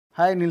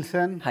Hi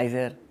Nilsson. Hi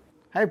sir.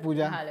 Hi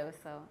Pooja. Hello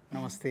sir.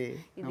 Namaste.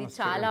 ఇది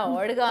చాలా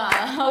ఓడ్గా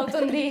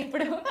అవుతుంది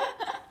ఇప్పుడు.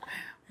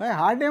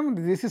 Hard ఏం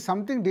this is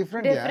something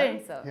different. Different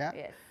sir. Yeah.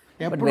 Yes.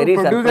 ఎప్పుడు very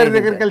ప్రొడ్యూసర్ surprising,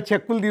 దగ్గరికి వెళ్ళి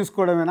చెక్కులు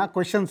తీసుకోవడమేనా?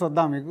 క్వశ్చన్స్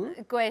వద్దా మీకు?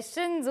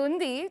 క్వశ్చన్స్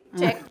ఉంది,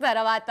 చెక్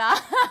తర్వాత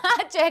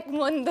చెక్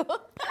ముందు.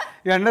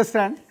 You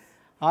understand?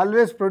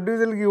 Always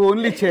producer give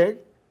only check.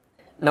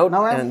 Now,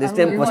 this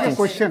time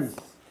question.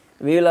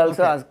 We will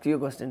also ask you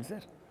questions,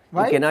 sir.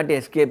 Why? You cannot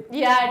escape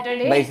Yeah,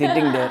 today. by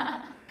sitting there.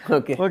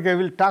 Okay. Okay,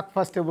 we'll talk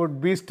first about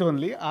Beast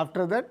only.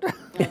 After that,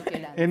 Okay,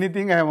 done.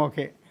 anything I am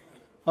okay.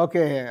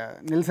 Okay,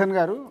 Nilsson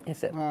garu. Yes,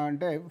 sir.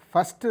 అంటే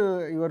first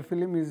your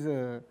film is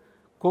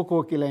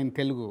కోకోకిలా in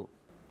Telugu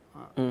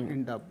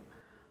in dub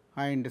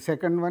and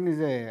second one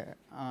is a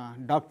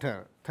doctor,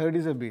 third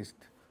is a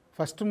beast.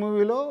 First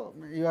మూవీలో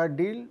you are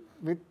deal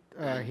with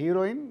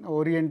heroine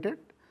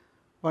oriented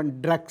one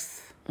drugs.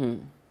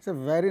 It's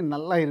very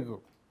నల్ల ఇరుగు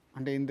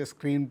అంటే in the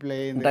screen play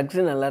Drugs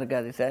நல்லா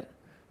இருக்காது sir,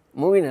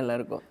 movie நல்லா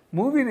இருக்கும்.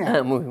 மூவினே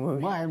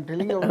Movie. I am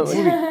telling you about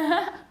movie.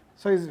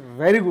 So it's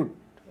very good.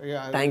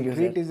 Thank you,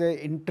 It is a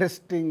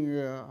interesting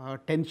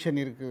tension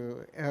irukku,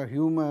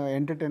 humor,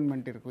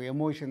 entertainment irukku,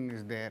 emotion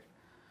is there.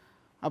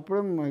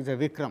 Appuram is a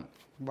Vikram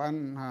one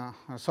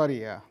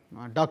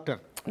doctor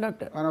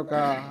మన ఒక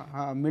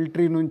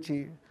military నుంచి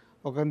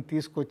ఒకరిని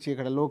తీసుకొచ్చి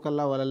ఇక్కడ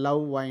లోకల్లో వాళ్ళ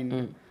love wine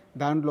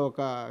దాంట్లో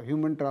ఒక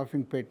హ్యూమన్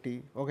ట్రాఫింగ్ పెట్టి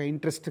ఒక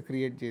ఇంట్రెస్ట్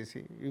క్రియేట్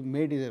చేసి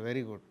made is a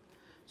very good.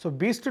 So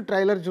beast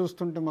trailer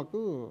చూస్తుంటే మాకు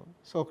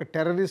సో ఒక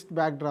terrorist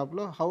back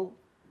డ్రాప్లో how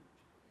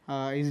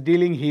is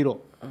dealing hero.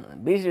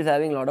 Beast is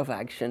having a lot of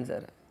action,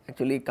 sir.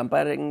 Actually,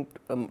 comparing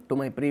to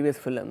my previous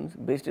films,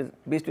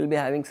 Beast will be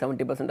having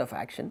 70% of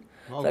action.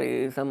 Wow. Sorry,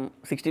 some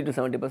 60 to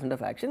 70%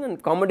 of action, and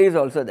comedy is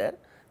also there,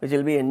 which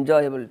will be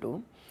enjoyable too.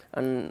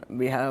 And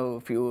we have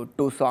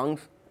two songs,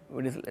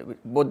 which is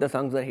both the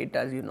songs are hit,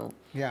 as you know.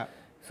 Yeah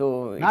So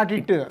not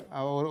it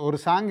ஒரு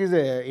song is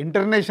a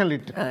international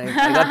hit.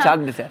 I got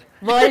shocked, sir.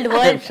 World.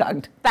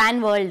 Shocked. Pan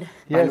world.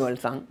 Pan-world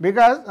song.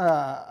 Because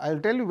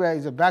I'll tell you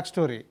is a back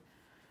story.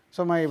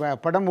 So my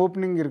padam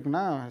opening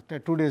irukna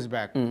 2 days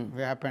back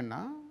happened.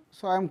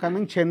 So I am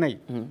coming Chennai.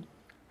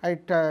 I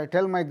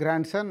tell my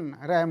grandson,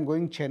 I am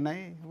going Chennai.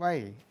 Why?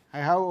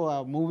 I have a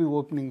movie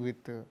opening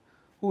with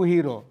who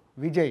hero?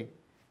 Vijay.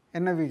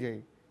 Enna Vijay?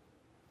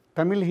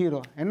 Tamil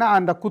hero. Enna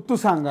and the Kuttu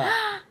Sanga.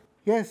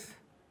 Yes.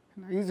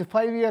 He is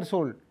 5 years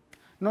old.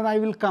 No, I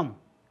will come.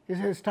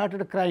 He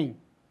started crying.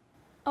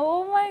 Oh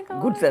my god.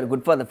 Good, sir.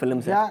 Good for the film,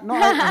 sir. Yeah, no,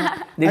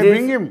 This I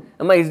bring him.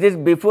 Amma, is this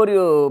before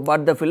you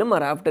bought the film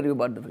or after you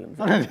bought the film,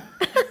 sir?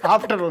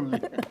 After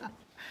only.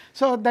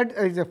 So that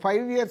is a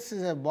 5 years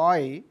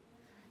boy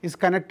is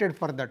connected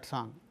for that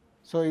song.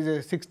 So is a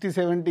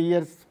 60-70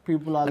 years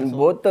people also. And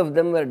both of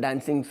them were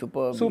dancing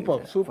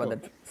superb for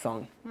that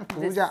song.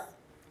 Pooja.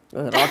 It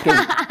was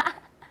rocking.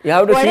 You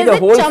have to What see is the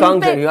it, whole song,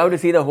 Champe? sir. You have to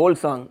see the whole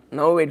song.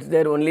 Now it's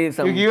there only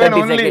some You given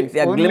 30 only- seconds.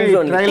 Yeah, only glimpse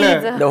only.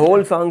 trailer. The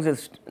whole song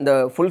is, the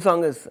full song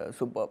is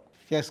superb.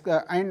 Yes,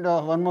 and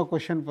one more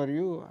question for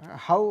you.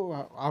 How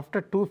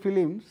after 2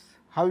 films,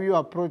 how you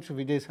approach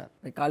Vijay sir?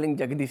 By calling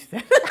Jagdish,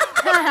 sir.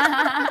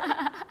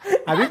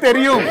 Adi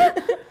theriyum.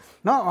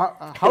 No,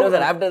 how? You know,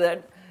 sir, after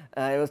that,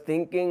 I was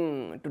thinking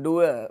to do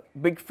a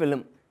big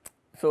film.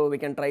 So we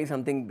can try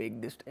something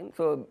big this time.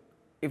 So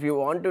if you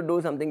want to do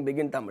something big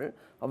in Tamil,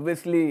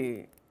 obviously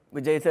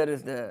Vijay sir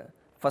is the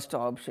first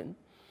option.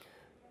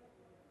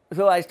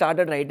 So I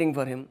started writing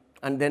for him,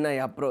 and then I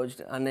approached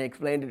and I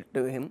explained it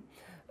to him.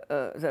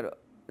 Sir,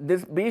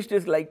 this Beast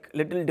is like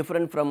little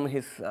different from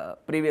his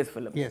previous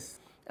films. Yes.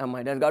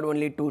 It has got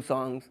only 2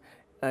 songs.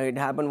 It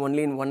happened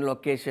only in one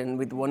location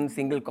with one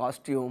single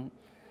costume.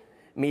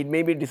 It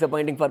may be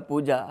disappointing for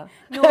Pooja.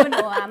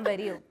 No, I'm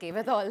very okay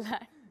with all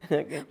that.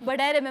 Okay.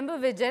 But I remember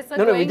Vijay sir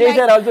No, going Vijay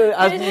like, sir also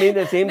asked me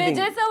the same thing.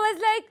 Vijay sir was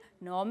like,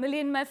 normally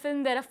in my film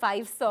there are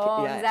 5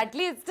 songs, Yeah. at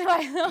least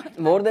 5 songs.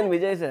 More than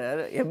Vijay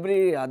sir, every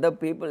other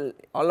people,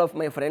 all of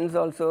my friends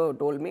also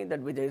told me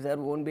that Vijay sir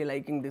won't be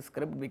liking this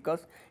script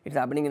because it's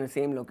happening in the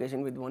same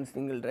location with one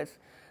single dress.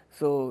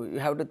 So you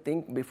have to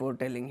think before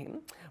telling him.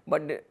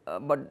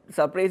 But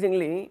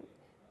surprisingly,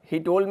 he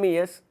told me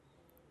yes.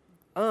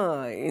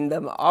 In the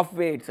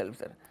halfway itself,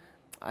 sir.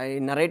 I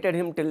narrated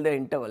him till the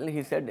interval.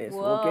 He said yes.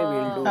 Okay,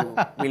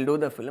 we'll do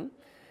the film.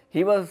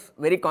 He was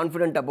very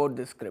confident about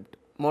this script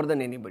more than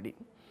anybody.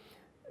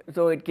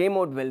 So it came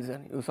out well, sir.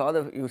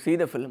 You see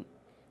the film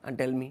and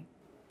tell me.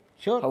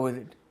 Sure. How is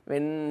it?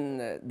 When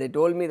they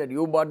told me that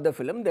you bought the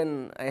film, then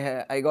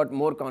I got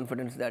more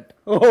confidence that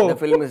the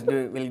film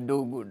will do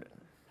good.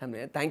 I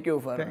mean, thank you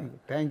for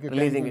Thank you.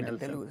 releasing thank it you, in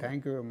Telugu. Nelson.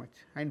 Thank you very much.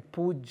 And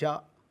Pooja.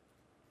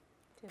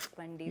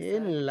 చెప్పండి.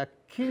 ఏం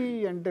lucky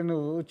అంటే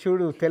నువ్వు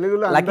చూడు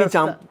తెలుగులో Lucky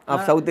charm of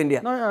South India.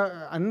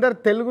 అందరు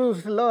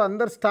తెలుగులో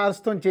అందరు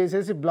స్టార్స్తో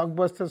చేసేసి బ్లాక్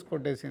బస్టర్స్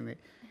కొట్టేసింది.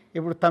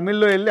 ఇప్పుడు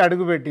తమిళ్లో వెళ్ళి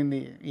అడుగు పెట్టింది.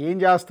 ఏం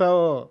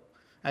చేస్తావో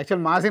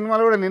యాక్చువల్ మా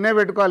సినిమాలు కూడా నిన్నే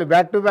పెట్టుకోవాలి,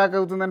 బ్యాక్ టు బ్యాక్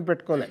అవుతుందని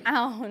పెట్టుకోలే.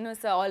 అవును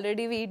sir,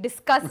 already we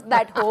discuss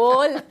that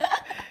whole.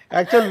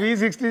 Actual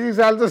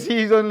V66 also she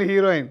is only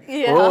heroine,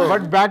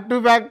 but back to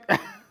back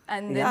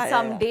and then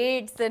some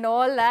dates and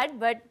all that,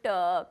 but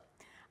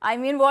I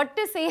mean, what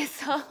to say,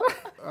 sir?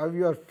 How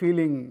you are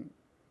feeling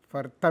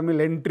for Tamil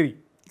entry?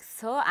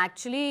 So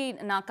actually,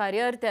 నా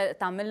career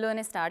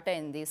తమిళ్లోనే start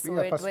అయింది. So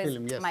Yeah, it first was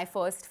film, yes. my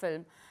first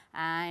film.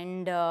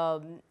 And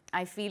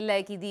I feel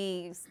like ఇది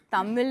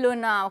తమిళ్లో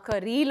నా ఒక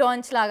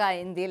relaunch లాగా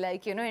అయింది.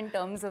 Like, you know, in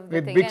terms of the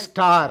With thing. big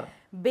star.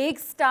 Big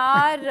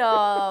star,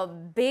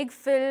 big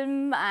film,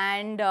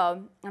 and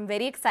I'm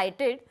very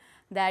excited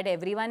that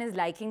everyone is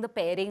liking the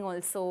pairing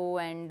also,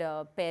 and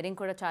pairing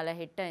kuda chala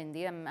hit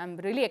ayindi. I'm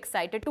really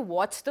excited to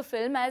watch the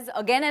film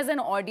again as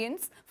an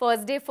audience.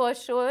 First day,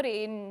 first show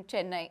in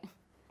Chennai.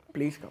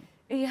 Please come.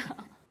 Yeah.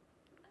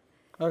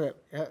 Okay,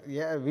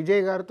 yeah, Vijay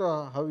Garto,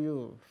 how you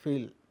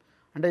feel?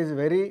 And it's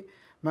very,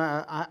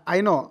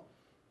 I know,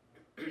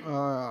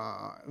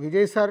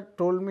 Vijay sir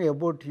told me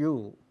about you.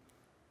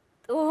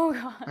 Oh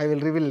God. I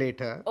will reveal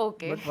later.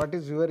 Okay. But what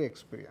is your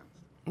experience?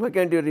 Why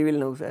can't you reveal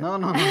now, sir?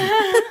 No.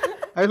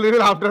 I will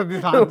reveal after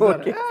this answer.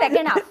 Okay.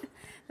 Second half.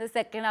 The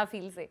second half,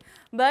 he'll say.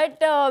 But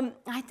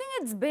I think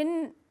it's been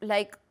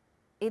like,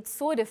 it's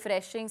so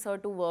refreshing, sir,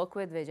 to work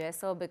with Vijay,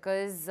 sir,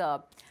 because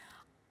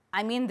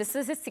I mean, this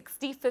is his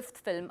 65th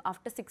film.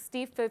 After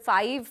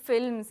 65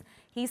 films,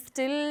 he's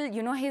still,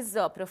 you know, his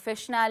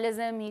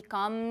professionalism, he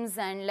comes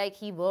and like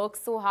he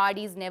works so hard,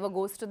 he never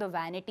goes to the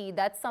vanity.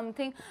 That's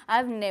something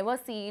I've never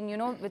seen, you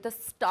know, with a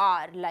star.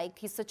 Like,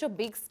 he's such a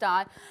big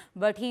star,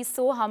 but he's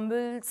so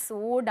humble,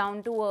 so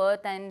down to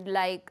earth, and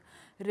like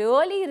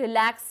really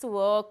relaxed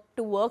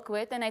to work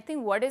with. And I think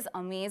what is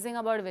amazing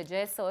about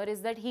Vijay sir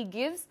is that he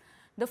gives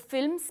the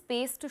film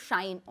space to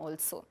shine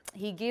also.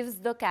 He gives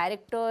the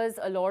characters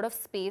a lot of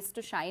space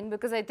to shine,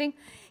 because I think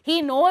he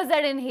knows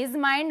that in his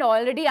mind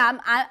already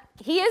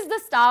he is the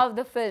star of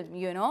the film,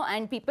 you know,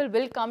 and people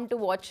will come to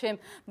watch him.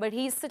 But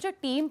he's such a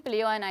team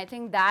player, and I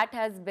think that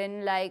has been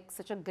like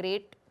such a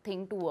great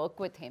thing to work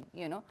with him,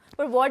 you know.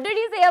 But what did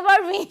he say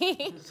about me?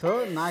 So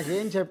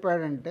నాకేం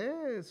చెప్పాడంటే,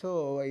 so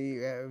ఈ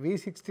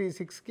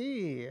V66కి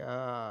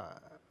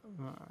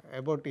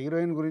about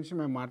heroine గురించి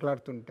మేము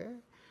మాట్లాడుతుంటే,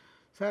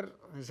 sir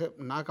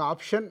నాకు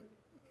option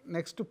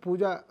next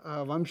పూజ,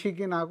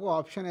 వంశీకి నాకు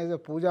option as a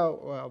పూజ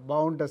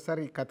బాగుంటుంది సార్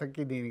ఈ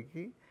కథకి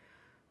దీనికి.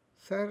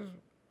 Sir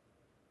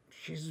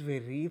she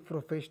very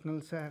professional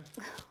sir.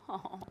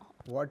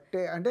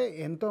 అంటే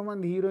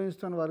ఎంతోమంది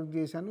హీరోయిన్స్తో వర్క్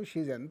చేశాను,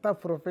 షీఈ్ ఎంత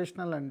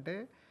ప్రొఫెషనల్ అంటే,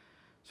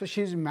 so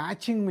she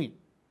matching me.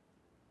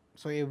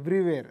 So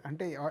everywhere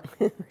అంటే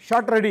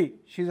shot ready,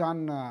 she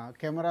on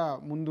camera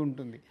ముందు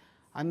ఉంటుంది,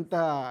 అంత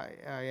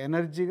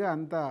ఎనర్జీగా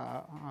అంత.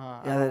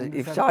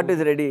 If shot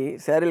is ready,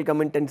 Sir will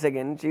come in 10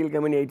 seconds, she will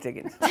come in 8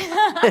 seconds.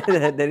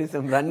 There is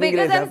some running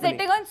Because race I'm happening.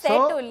 sitting on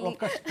set only.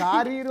 ఒక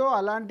star hero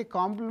అలాంటి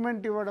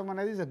complement ఇవ్వడం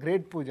అనేది is a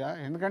great పూజ.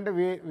 ఎందుకంటే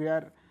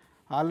we are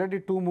already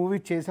 2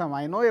 movies చేసాం,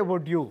 I know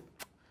about you.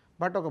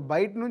 But ఒక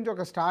బయట నుంచి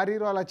ఒక స్టార్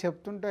హీరో అలా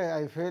చెప్తుంటే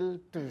I feel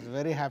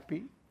very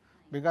happy,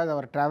 because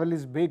our travel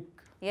is big.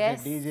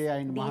 DJ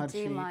and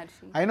Maharshi,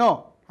 I know,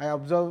 I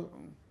observe,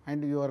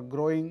 and you are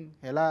growing.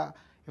 ఎలా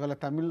ఇవాళ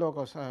తమిళ్లో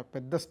ఒక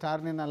పెద్ద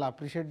స్టార్ నేను అలా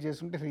అప్రిషియేట్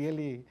చేస్తుంటే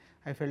really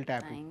I felt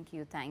happy.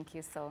 Thank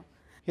you so.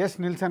 Yes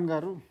Nilsson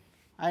గారు,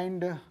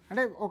 and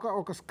అంటే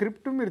ఒక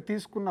స్క్రిప్ట్ మీరు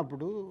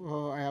తీసుకున్నప్పుడు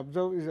I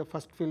observe is the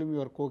first film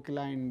your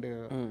Kokila and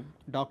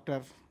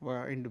doctor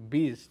and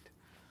beast.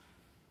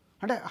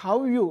 అంటే హౌ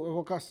యూ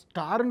ఒక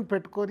స్టార్ని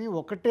పెట్టుకొని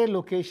ఒకటే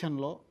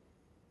లొకేషన్లో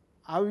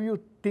how you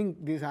think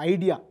this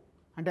idea,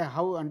 అంటే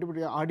హౌ అంటే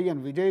ఇప్పుడు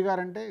ఆడియన్స్ విజయ్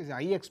గారు అంటే is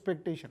high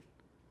expectation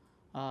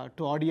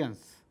to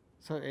audience.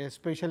 So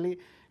especially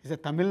is a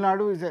Tamil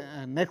Nadu is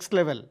a next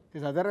level.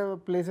 Is other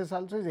places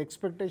also his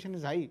expectation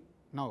is high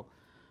now.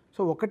 So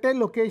ఒకటే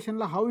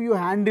లొకేషన్లో how you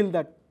handle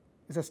that?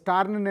 Is a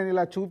star ని నేను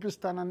ఇలా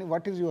చూపిస్తానని,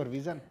 what is your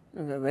vision?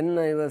 When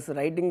I was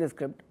writing the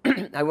script,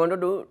 I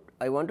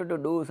wanted to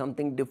do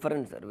something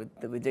different, sir,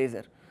 with Vijay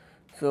sir.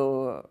 So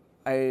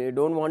I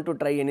don't want to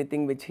try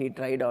anything which he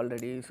tried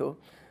already. So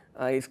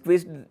I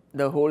squeezed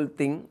the whole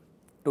thing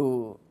to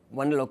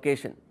one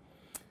location.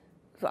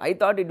 So I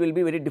thought it will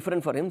be very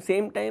different for him.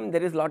 Same time,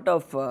 there is lot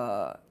of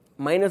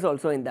minus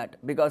also in that,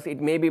 because it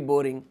may be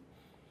boring.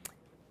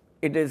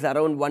 It is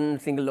around one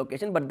single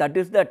location, but that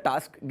is the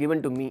task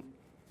given to me.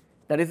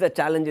 That is the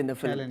challenge in the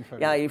film.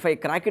 Yeah, if I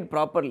crack it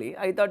properly,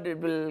 I thought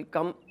it will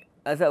come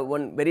as a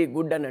one very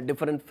good and a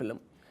different film.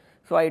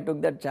 So I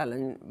took that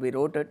challenge. We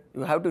wrote it.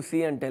 You have to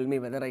see and tell me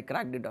whether I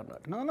cracked it or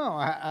not. No,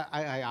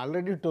 I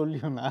already told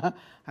you na,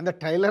 and the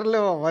trailer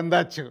lo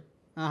vandachu.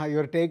 You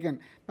are taken.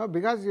 No,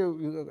 because you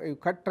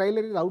cut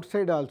trailer is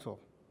outside also.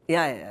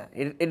 Yeah.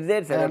 It's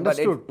there, sir. I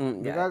understood. But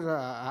because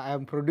I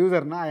am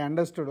producer na, I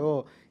understood. Oh,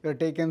 you are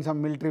taken some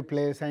military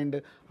place and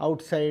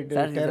outside.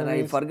 Sir, I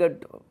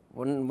forgot.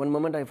 One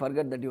moment I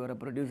forgot that you are a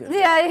producer.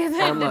 Yeah, he's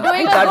doing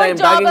I a thought I good am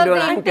job talking of to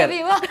the an anchor.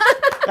 interviewer.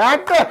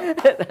 Actor.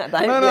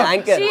 I'm the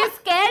anchor. She is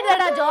scared that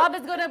her job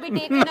is going to be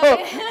taken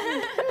away.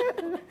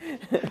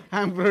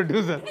 I am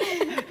producer.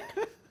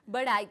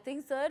 But I think,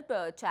 sir,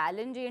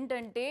 challenge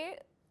ఏంటంటే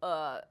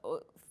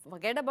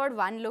forget about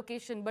one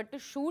location, but to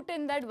shoot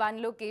in that one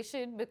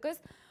location, because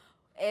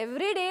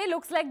every day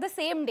looks like the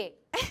same day.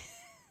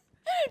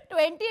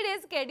 20-day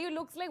schedule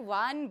looks like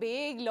one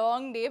big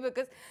long day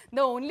because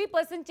the only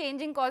person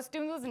changing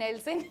costumes was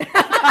Nelson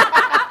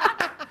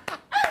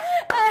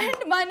and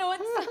Manoj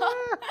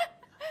sir.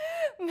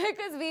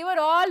 Because we were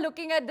all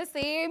looking at the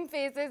same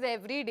faces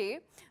every day.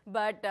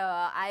 But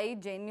I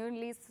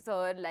genuinely,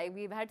 sir, like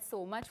we've had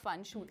so much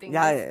fun shooting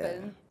this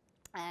film.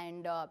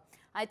 And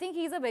I think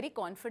he's a very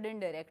confident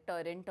director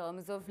in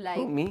terms of like...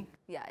 Who, me?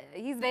 Yeah,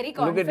 he's very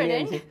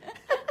confident.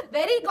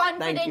 Very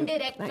confident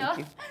director. Thank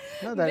you.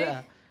 No,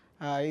 that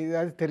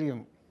that's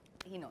தெரியும்.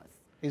 He knows.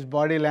 His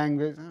body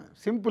language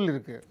simple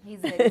இருக்கு. He's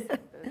very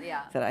simple,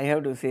 yeah. Sir, I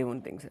have to say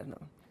one thing, sir,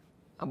 now.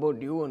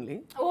 About you only.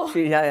 Oh.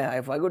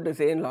 I forgot to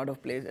say in a lot of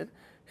places.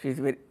 She's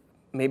very,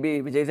 maybe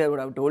Vijay sir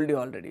would have told you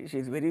already.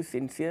 She's very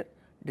sincere,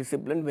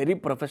 disciplined, very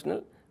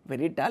professional,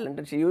 very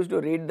talented. She used to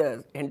read the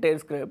entire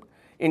script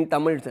in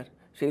Tamil, sir.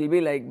 She'll be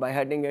like by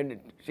hearting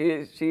it.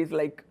 She's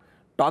like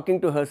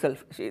talking to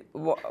herself.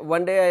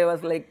 One day I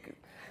was like,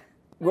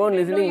 go on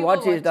listening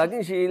what she is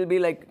talking. She'll be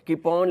like,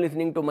 keep on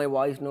listening to my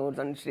voice notes,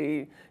 and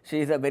she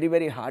is a very,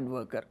 very hard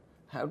worker.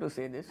 I have to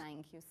say this.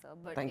 Thank you, sir.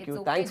 But Thank it's you.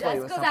 okay. Thanks for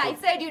your Just support.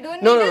 because I said you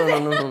don't No, need no, to no, say.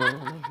 no, no,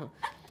 no, no.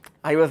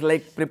 I was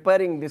like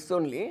preparing this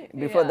only.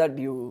 Before that,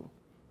 you.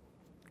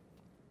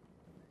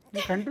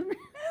 Continue.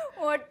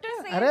 What to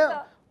say, अरे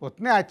sir?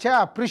 उतने अच्छा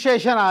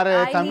appreciation आ रहे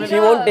हैं I Tamil. need She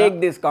won't take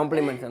these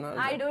compliments and all.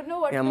 I don't know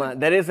what Yeah, to... ma,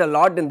 there is a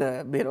lot in the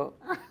bureau,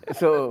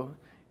 so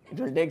it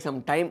will take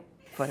some time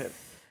for her.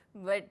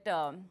 But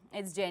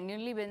it's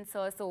genuinely been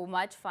so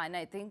much fun.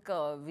 I think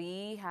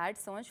we had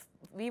so much...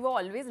 We were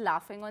always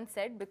laughing on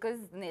set because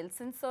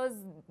Nelson sir's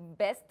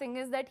best thing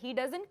is that he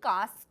doesn't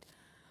cast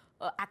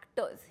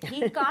actors.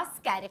 He casts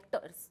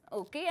characters,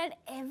 okay? And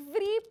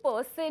every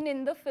person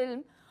in the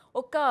film,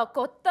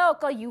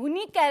 oka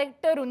unique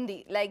character undi.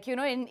 Like, you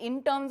know,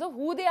 in terms of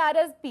who they are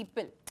as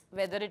people.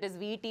 Whether it is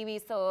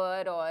VTV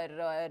sir or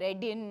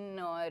Redin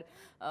or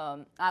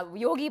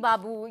Yogi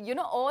Babu, you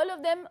know, all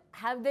of them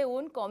have their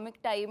own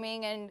comic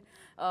timing, and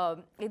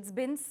it's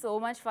been so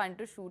much fun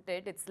to shoot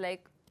it. It's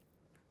like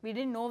we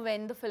didn't know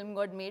when the film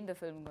got made, the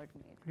film got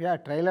made. Yeah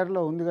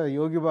ట్రైలర్లో ఉంది కదా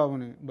యోగి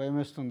బాబుని భయం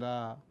వేస్తుందా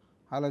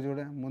అలా చూడ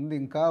ముందు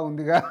ఇంకా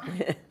ఉందిగా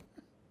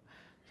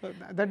so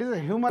that is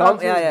humour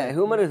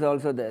Humor is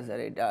also there, sir.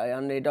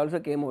 And it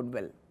also came out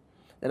well.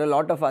 There are a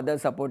lot of other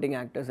supporting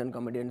actors and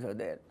comedians are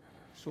there.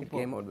 It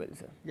came out well,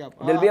 sir. Yeah.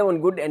 There'll be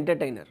one good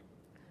entertainer.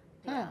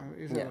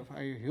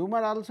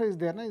 Humour also is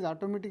there నా is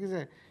automatic is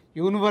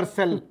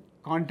universal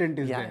content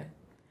is there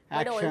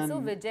But also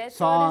Vijay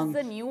sir is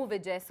the new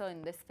Vijay sir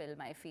in this film,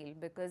 I feel,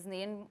 because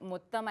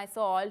I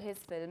saw all his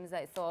films.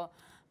 I saw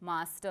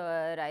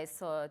Master, I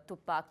saw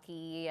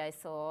Tupaki, I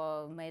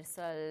saw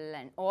Mersal,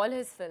 and all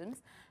his films.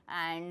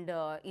 And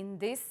in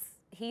this,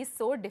 he's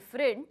so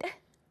different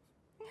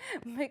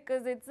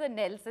because it's a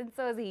Nelson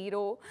sir's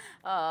hero.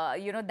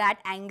 You know, that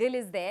angle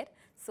is there.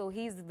 So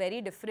he's very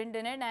different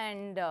in it,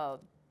 and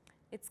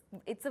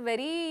it's a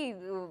very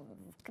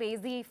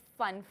crazy,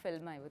 fun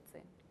film, I would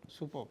say.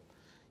 Super.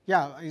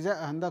 Yeah, is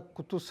the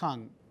Kutu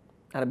song,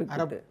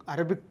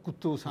 Arabic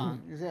Kutu song,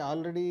 is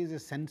already is a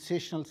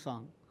sensational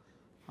song.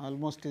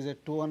 Almost is a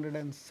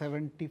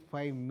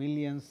 275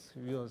 million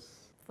views.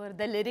 For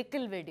the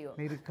lyrical video.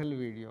 Lyrical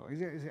video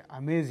is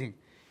amazing.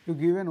 You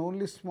given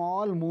only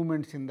small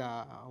movements in the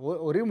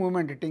ori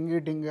movement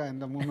tinga in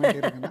the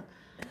movement.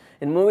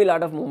 In movie,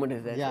 lot of movement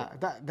is there. Yeah,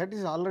 that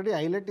is already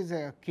highlight is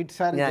kids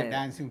are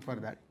dancing for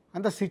that.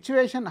 And the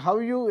situation, how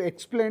you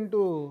explain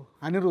to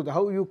Anirudh,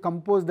 how you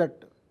compose that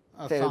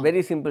song?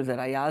 Very simple, sir.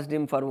 I asked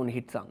him for one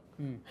hit song.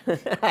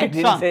 I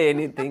didn't say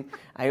anything.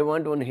 I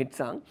want one hit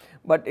song,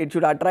 but it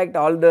should attract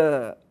all the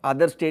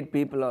other state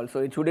people also.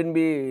 It shouldn't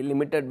be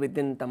limited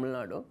within Tamil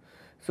Nadu.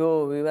 So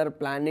we were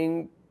planning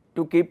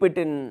to keep it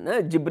in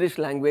gibberish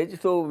language.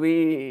 So we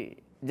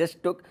just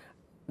took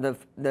the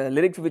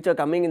lyrics which are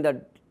coming in that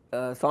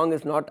song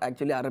is not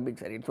actually Arabic,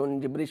 sir. It's one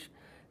gibberish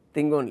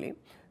thing only.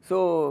 So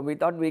we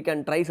thought we can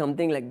try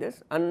something like this,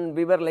 and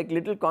we were like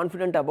little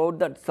confident about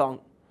that song.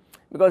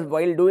 Because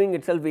while doing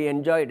itself, we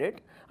enjoyed it,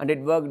 and it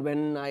worked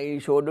when I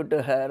showed it to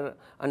her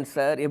and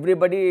sir.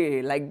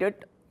 Everybody liked it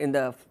in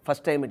the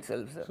first time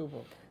itself, sir.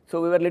 Super.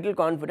 So we were little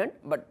confident,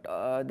 but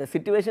the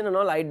situation and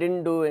all, I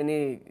didn't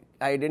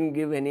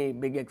give any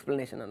big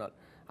explanation and all.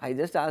 I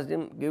just asked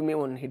him, give me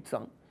one hit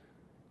song.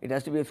 It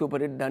has to be a super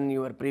hit than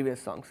your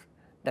previous songs.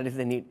 That is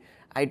the need.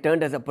 I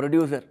turned as a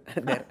producer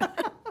there.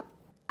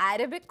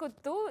 Arabic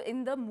Kuttu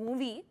in the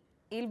movie,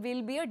 it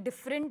will be a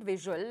different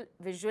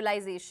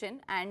visualization,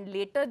 and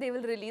later they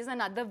will release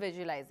another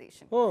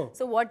visualization. Oh.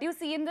 So what you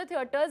see in the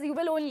theatres, you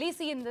will only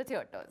see in the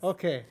theatres.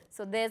 Okay.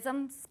 So there's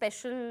some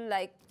special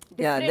like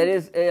different... Yeah, there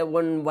is a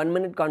one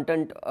minute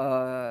content.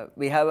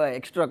 We have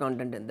extra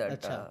content in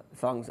that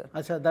song, sir.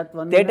 Achha, that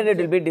one Theater minute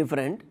it will be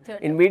different.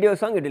 In video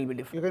song it will be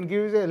different. you can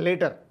give it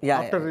later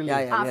after release.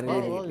 Yeah, After we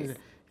are release. releasing it.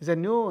 It's a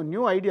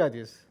new idea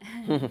this.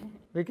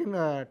 We can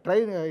try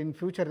in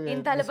future.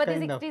 in this Talapati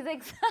kind of-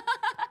 66.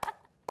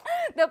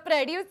 The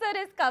producer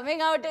is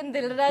coming out in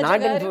DilRaju.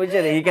 Not in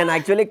future. He can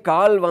actually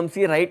call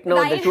Vamsi right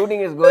now. The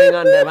shooting is going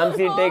on there.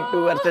 Vamsi, take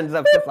 2 versions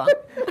of the song.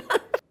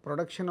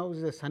 production house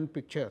is a Sun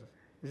Picture.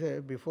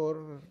 Before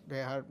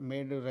they had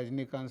made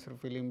Rajnikant sir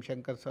film,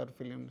 Shankar sir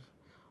films,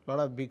 lot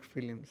of big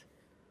films.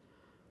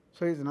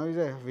 So now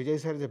Vijay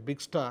sir is a big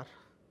star.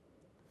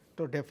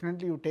 So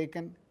definitely you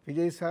taken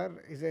Vijay sir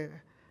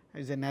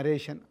is a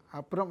narration.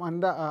 Apram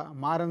anda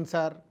Maran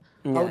sir,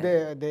 how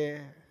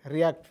they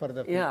react for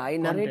the Yeah, I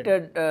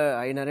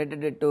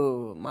narrated it to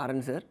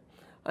Maran sir,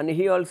 and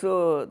he also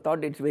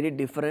thought it's very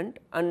different,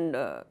 and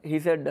he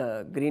said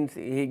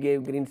he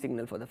gave green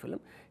signal for the film.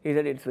 He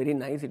said it's very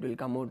nice, it will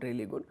come out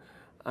really good,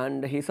 and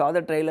he saw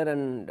the trailer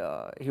and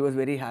he was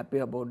very happy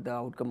about the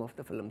outcome of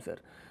the film, sir.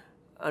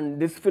 And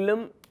this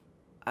film,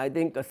 I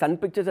think Sun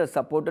Pictures has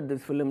supported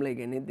this film like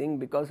anything,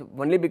 because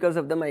only because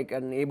of them I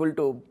can able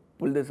to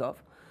pull this off.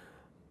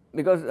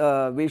 Because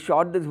we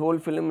shot this whole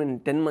film in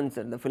 10 months,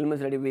 sir. The film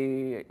is ready. We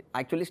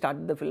actually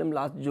started the film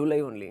last July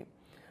only.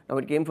 Now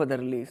it came for the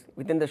release.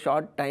 Within the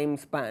short time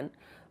span,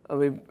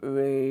 we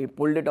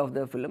pulled it off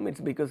the film.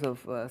 It's because of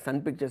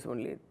Sun Pictures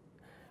only.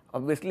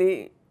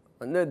 Obviously,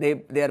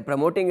 they are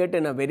promoting it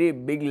in a very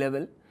big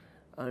level,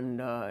 and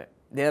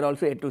they are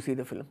also yet to see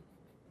the film.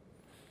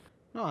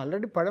 No,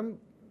 already Padam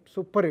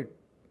super hit.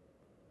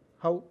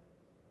 How?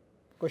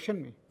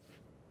 Question me.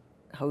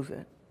 How,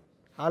 sir?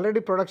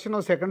 Already production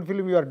of second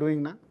film you are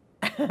doing na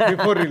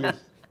before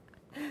release.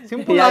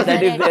 Simple Yeah, logic.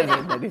 that is there.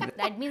 That is there.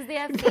 That means they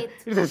have faith.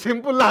 It's a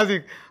simple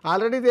logic.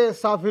 Already they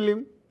saw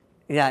film.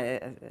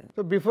 Yeah.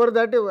 So before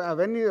that,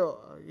 when you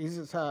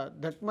is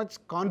that much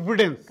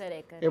confidence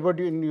Correct. about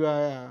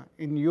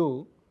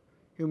you,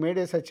 you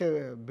made such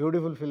a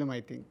beautiful film.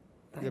 I think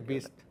the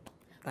beast.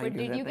 But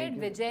did you get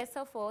Vijay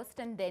sir first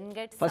and then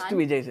get First Sun?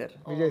 Vijay sir.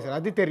 Vijay sir,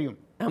 Adi Theriyum.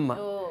 Amma.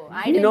 Oh,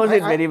 I He didn't knows know.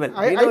 it very well.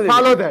 I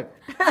follow that.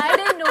 I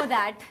didn't know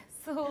that.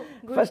 So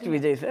good. First to know.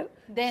 Vijay sir,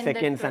 Then the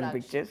second Sun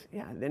production. Pictures,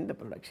 yeah, then the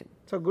production.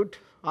 So good.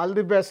 All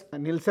the best,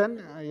 Nilsson.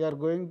 You are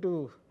going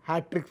to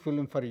hat-trick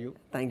film for you.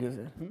 Thank you,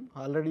 sir.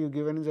 Already you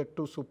given is a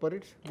 2 super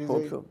hits.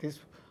 This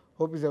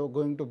hope is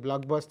going to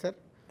blockbuster.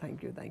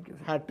 Thank you, sir.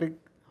 Hat-trick,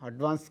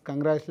 advance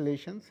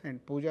congratulations,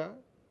 and Pooja,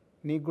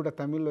 నీకు కూడా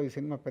తమిళ్లో ఈ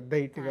cinema పెద్ద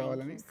hit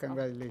కావాలని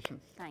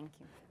congratulations. Thank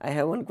you. I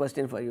have one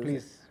question for you.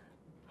 Please. Sir.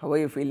 How are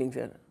you feeling,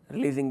 sir?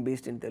 Releasing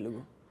Beast in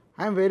Telugu.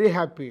 I am very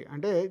happy.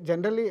 అంటే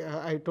generally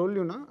I told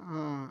you na,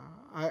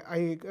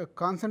 I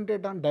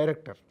concentrate on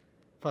director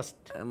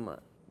first.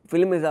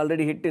 Film is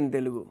already hit in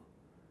Telugu.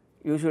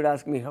 You should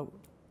ask me how.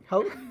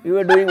 How? You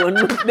are doing one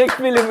more next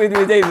film with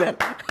Vijay, sir.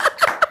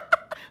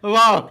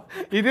 Wow,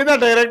 ఇది the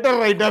director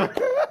writer.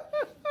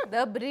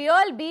 The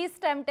real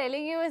beast, I'm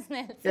telling you, is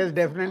Nelson. Yes,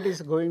 definitely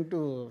is going to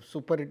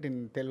super hit in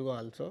Telugu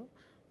also,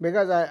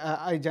 because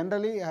I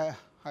generally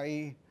I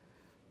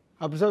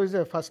observe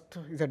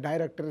is a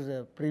director, is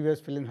a previous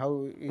film, how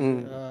is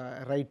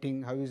writing,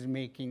 how is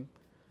making.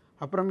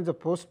 Apram is a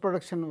post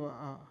production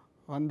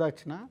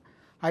vandachna,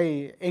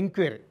 I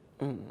inquire.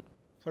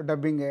 So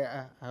dubbing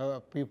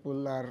people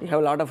are. You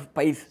have a lot of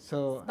spice.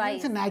 So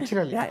it's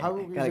natural. How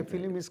is a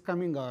film is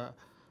coming.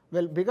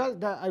 Well, because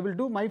I will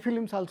do my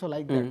films also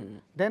like that.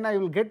 Then I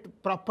will get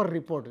proper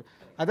report.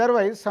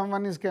 Otherwise,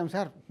 someone is came,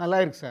 sir,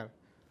 nalayirik sir.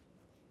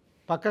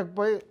 Pakkak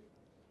poi,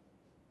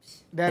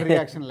 their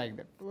reaction like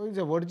that. So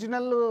it's a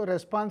original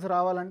response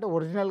రావాలంటే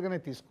original గానే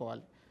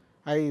తీసుకోవాలి.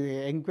 I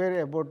inquire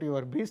about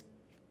your beast.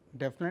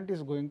 Definitely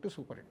is going to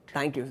super hit.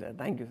 Thank you, sir.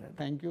 Thank you, sir.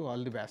 Thank you.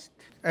 All the best.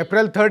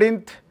 April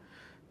 13th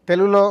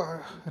తెలుగులో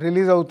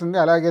release అవుతుంది,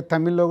 అలాగే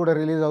తమిళ్లో కూడా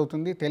release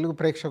అవుతుంది. తెలుగు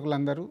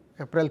ప్రేక్షకులందరూ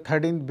April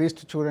 13th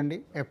బీస్ట్ చూడండి,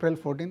 April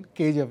 14th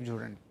KGF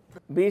చూడండి.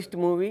 Beast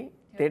movie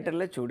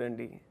థియేటర్లో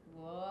చూడండి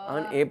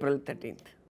on April 13th.